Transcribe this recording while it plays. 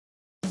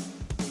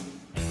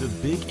The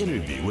Big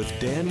Interview with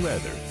Dan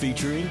Rather,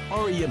 featuring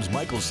REM's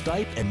Michael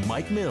Stipe and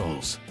Mike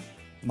Mills.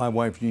 My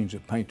wife, Jean's a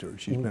painter.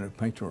 She's been a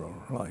painter all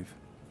her life.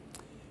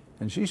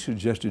 And she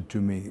suggested to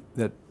me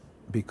that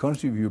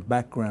because of your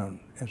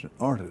background as an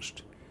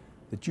artist,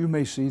 that you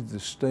may see the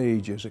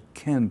stage as a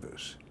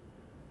canvas.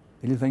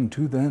 Anything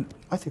to that?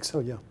 I think so,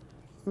 yeah.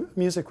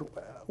 Music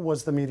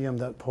was the medium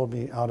that pulled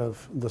me out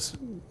of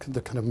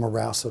the kind of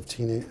morass of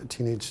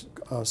teenage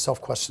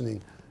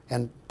self-questioning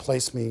and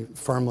placed me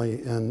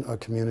firmly in a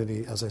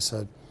community, as I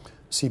said,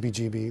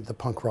 CBGB, the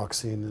punk rock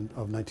scene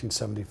of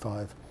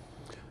 1975,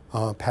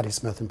 Patti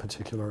Smith in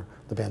particular,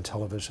 the band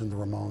Television, the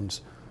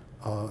Ramones,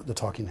 the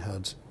Talking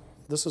Heads.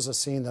 This was a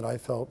scene that I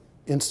felt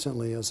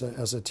instantly as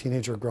a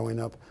teenager growing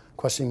up,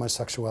 questioning my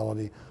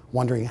sexuality,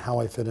 wondering how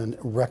I fit in,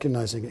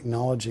 recognizing,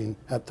 acknowledging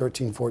at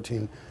 13,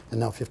 14, and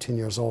now 15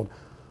 years old,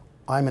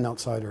 I'm an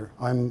outsider.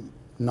 I'm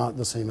not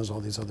the same as all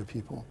these other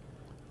people,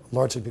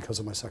 largely because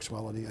of my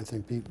sexuality, I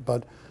think.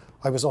 But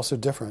I was also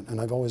different, and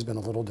I've always been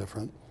a little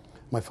different.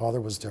 My father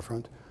was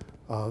different,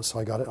 so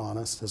I got it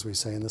honest, as we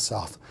say in the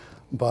South.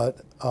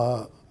 But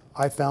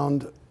I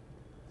found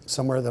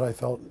somewhere that I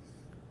felt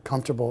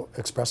comfortable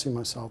expressing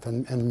myself,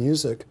 and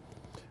music,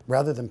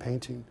 rather than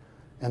painting.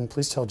 And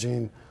please tell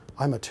Jean,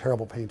 I'm a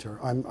terrible painter.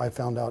 I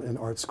found out in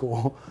art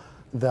school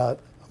that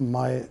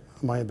my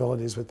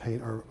abilities with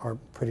paint are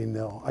pretty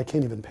nil. I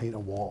can't even paint a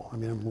wall. I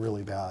mean, I'm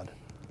really bad.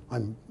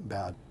 I'm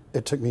bad.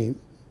 It took me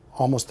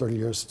almost 30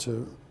 years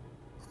to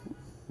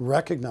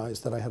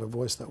recognize that I had a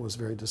voice that was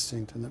very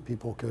distinct and that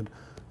people could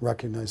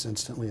recognize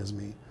instantly as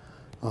me.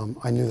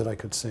 I knew that I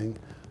could sing.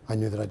 I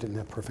knew that I didn't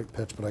have perfect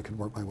pitch, but I could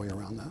work my way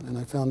around that. And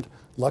I found,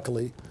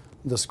 luckily,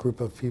 this group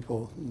of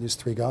people, these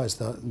three guys,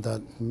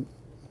 that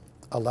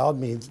allowed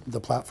me the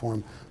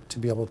platform to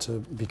be able to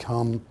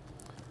become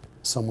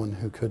someone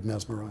who could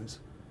mesmerize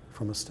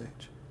from a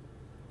stage,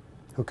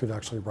 who could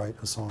actually write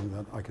a song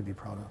that I could be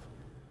proud of.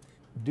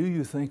 Do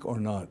you think or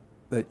not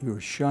that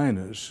your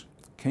shyness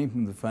came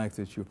from the fact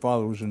that your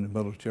father was in the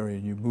military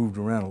and you moved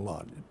around a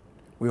lot?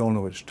 We all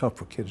know it's tough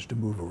for kids to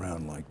move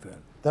around like that.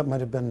 That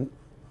might have been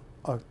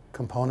a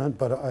component,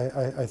 but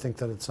I think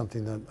that it's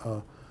something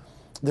that,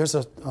 there's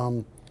a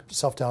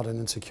self-doubt and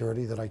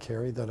insecurity that I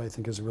carry that I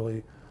think is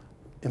really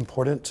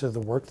important to the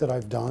work that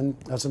I've done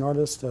as an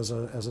artist, as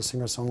a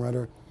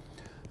singer-songwriter,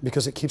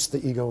 because it keeps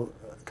the ego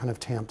kind of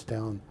tamped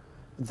down.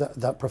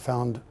 That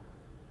profound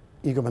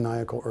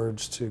egomaniacal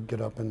urge to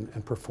get up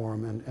and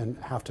perform and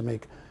have to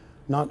make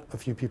not a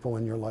few people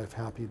in your life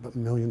happy, but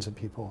millions of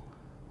people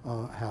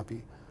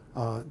happy,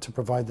 to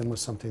provide them with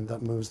something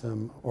that moves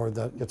them or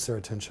that gets their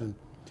attention,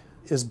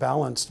 is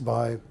balanced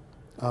by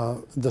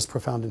this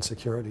profound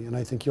insecurity. And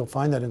I think you'll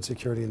find that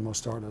insecurity in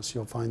most artists.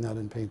 You'll find that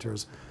in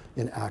painters,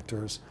 in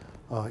actors,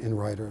 in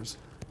writers,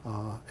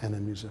 and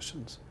in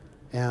musicians.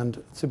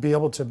 And to be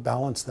able to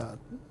balance that,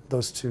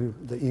 those two,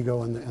 the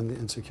ego and the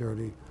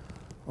insecurity,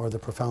 or the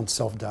profound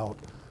self-doubt,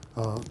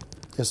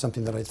 is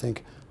something that I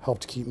think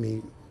helped keep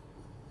me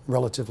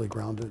relatively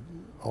grounded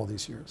all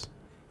these years.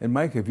 And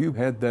Mike, have you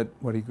had that,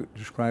 what he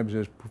describes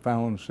as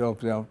profound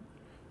self-doubt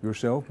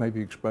yourself,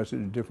 maybe express it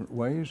in different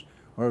ways?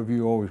 Or have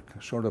you always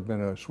sort of been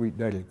a sweet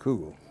daddy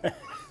cool?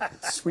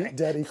 Sweet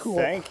daddy cool.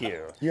 Thank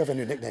you. You have a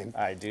new nickname.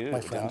 I do.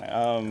 My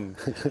friend.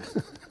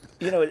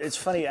 You know, it's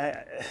funny.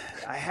 I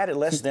had it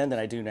less then than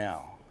I do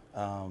now.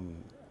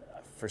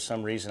 For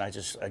some reason, I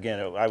didn't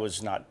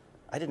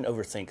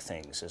overthink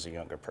things as a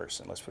younger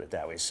person. Let's put it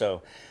that way.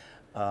 So,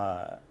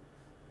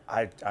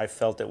 I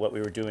felt that what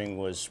we were doing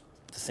was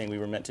the thing we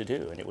were meant to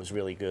do, and it was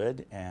really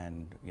good.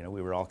 And you know,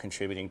 we were all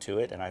contributing to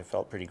it, and I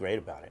felt pretty great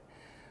about it.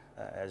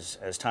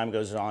 As time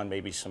goes on,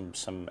 maybe some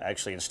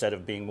actually, instead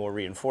of being more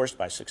reinforced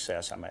by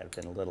success, I might have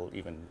been a little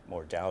even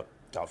more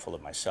doubtful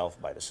of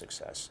myself by the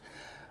success.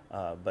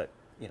 But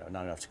you know,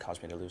 not enough to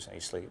cause me to lose any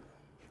sleep.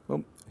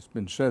 Well, it's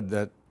been said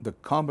that the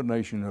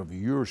combination of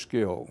your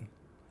skill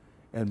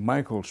and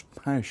Michael's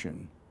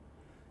passion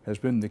has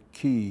been the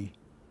key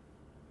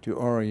to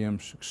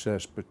REM's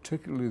success,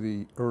 particularly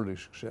the early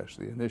success,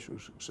 the initial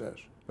success.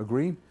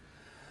 Agree?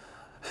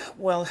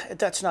 Well,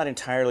 that's not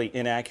entirely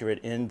inaccurate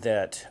in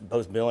that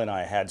both Bill and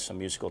I had some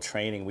musical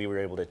training. We were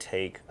able to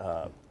take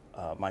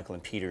Michael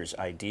and Peter's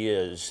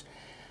ideas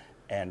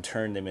and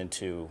turn them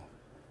into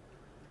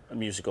a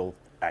musical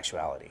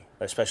actuality.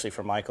 Especially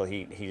for Michael,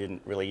 he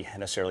didn't really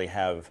necessarily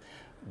have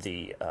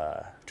the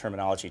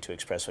terminology to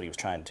express what he was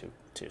trying to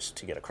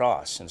get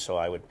across. And so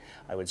I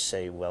would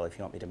say, well, if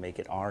you want me to make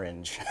it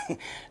orange,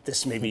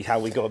 this may be how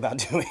we go about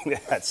doing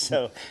that.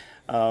 So.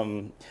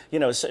 You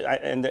know,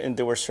 and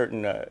there were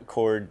certain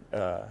chord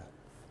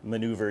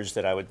maneuvers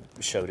that I would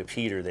show to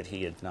Peter that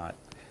he had not,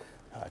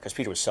 because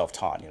Peter was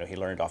self-taught. You know, he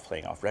learned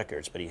playing off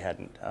records, but he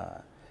hadn't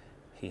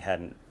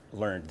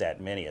learned that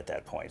many at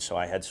that point. So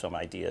I had some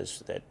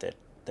ideas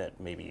that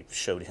maybe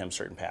showed him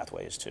certain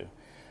pathways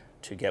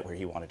to get where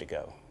he wanted to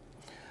go.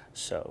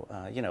 So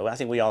you know, I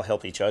think we all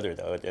help each other,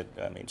 though.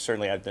 I mean,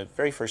 certainly the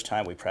very first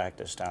time we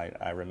practiced,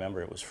 I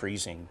remember it was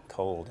freezing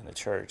cold in the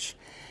church.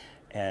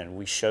 And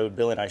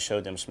Bill and I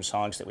showed them some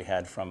songs that we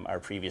had from our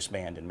previous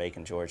band in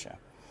Macon, Georgia.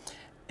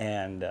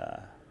 And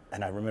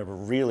And I remember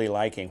really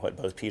liking what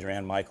both Peter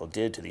and Michael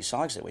did to these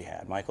songs that we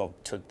had. Michael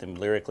took them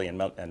lyrically and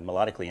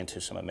melodically into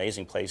some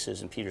amazing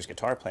places, and Peter's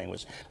guitar playing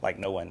was like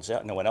no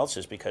one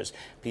else's, because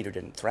Peter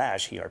didn't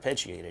thrash, he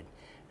arpeggiated.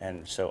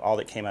 And so all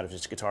that came out of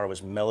his guitar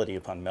was melody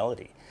upon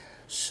melody.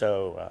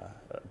 So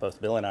both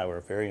Bill and I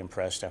were very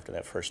impressed after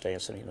that first day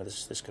and said, you know,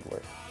 this could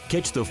work.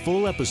 Catch the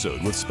full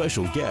episode with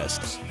special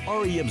guests,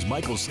 REM's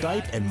Michael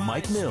Stipe and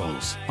Mike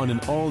Mills, on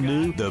an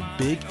all-new The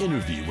Big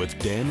Interview with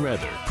Dan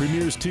Rather.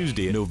 Premieres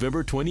Tuesday,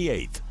 November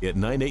 28th at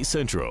 9/8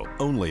 Central,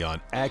 only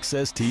on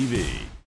AXS TV.